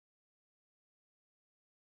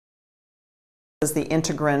the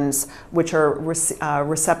integrins, which are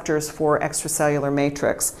receptors for extracellular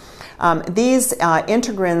matrix. These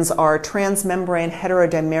integrins are transmembrane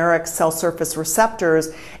heterodimeric cell surface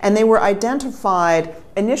receptors, and they were identified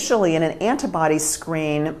initially in an antibody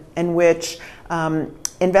screen in which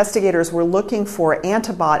investigators were looking for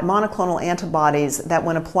monoclonal antibodies that,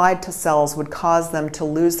 when applied to cells, would cause them to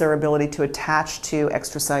lose their ability to attach to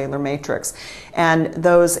extracellular matrix. And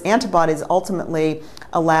those antibodies ultimately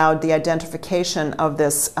allowed the identification of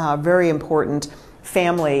this very important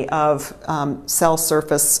family of cell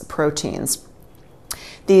surface proteins.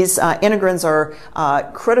 These integrins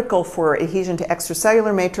are critical for adhesion to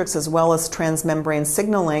extracellular matrix as well as transmembrane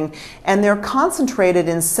signaling, and they're concentrated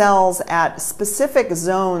in cells at specific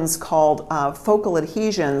zones called focal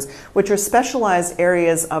adhesions, which are specialized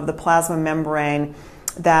areas of the plasma membrane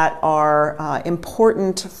that are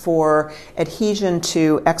important for adhesion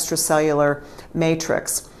to extracellular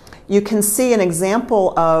matrix. You can see an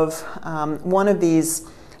example of one of these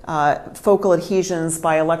focal adhesions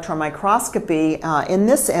by electron microscopy in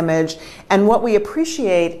this image, and what we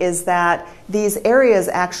appreciate is that these areas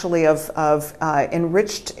actually of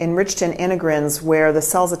enriched in integrins where the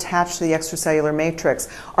cells attach to the extracellular matrix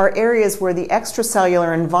are areas where the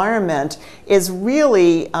extracellular environment is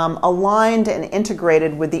really aligned and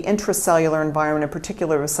integrated with the intracellular environment, in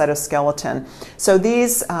particular the cytoskeleton. So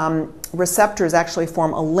these receptors actually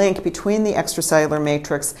form a link between the extracellular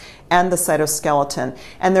matrix and the cytoskeleton.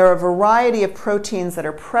 And there are a variety of proteins that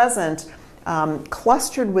are present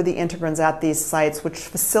clustered with the integrins at these sites, which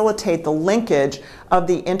facilitate the linkage of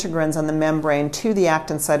the integrins on the membrane to the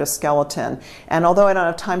actin cytoskeleton. And although I don't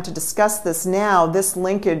have time to discuss this now, this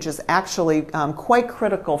linkage is actually quite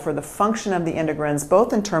critical for the function of the integrins,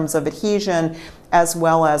 both in terms of adhesion as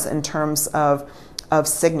well as in terms of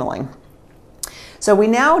signaling. So we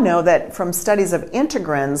now know that from studies of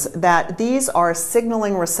integrins that these are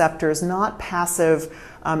signaling receptors, not passive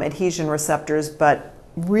adhesion receptors, but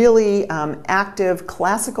really active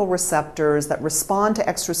classical receptors that respond to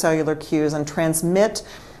extracellular cues and transmit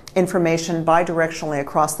information bidirectionally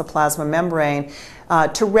across the plasma membrane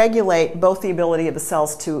to regulate both the ability of the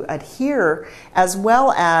cells to adhere as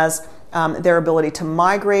well as their ability to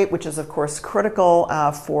migrate, which is of course critical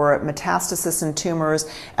for metastasis in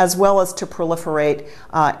tumors, as well as to proliferate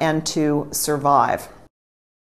and to survive.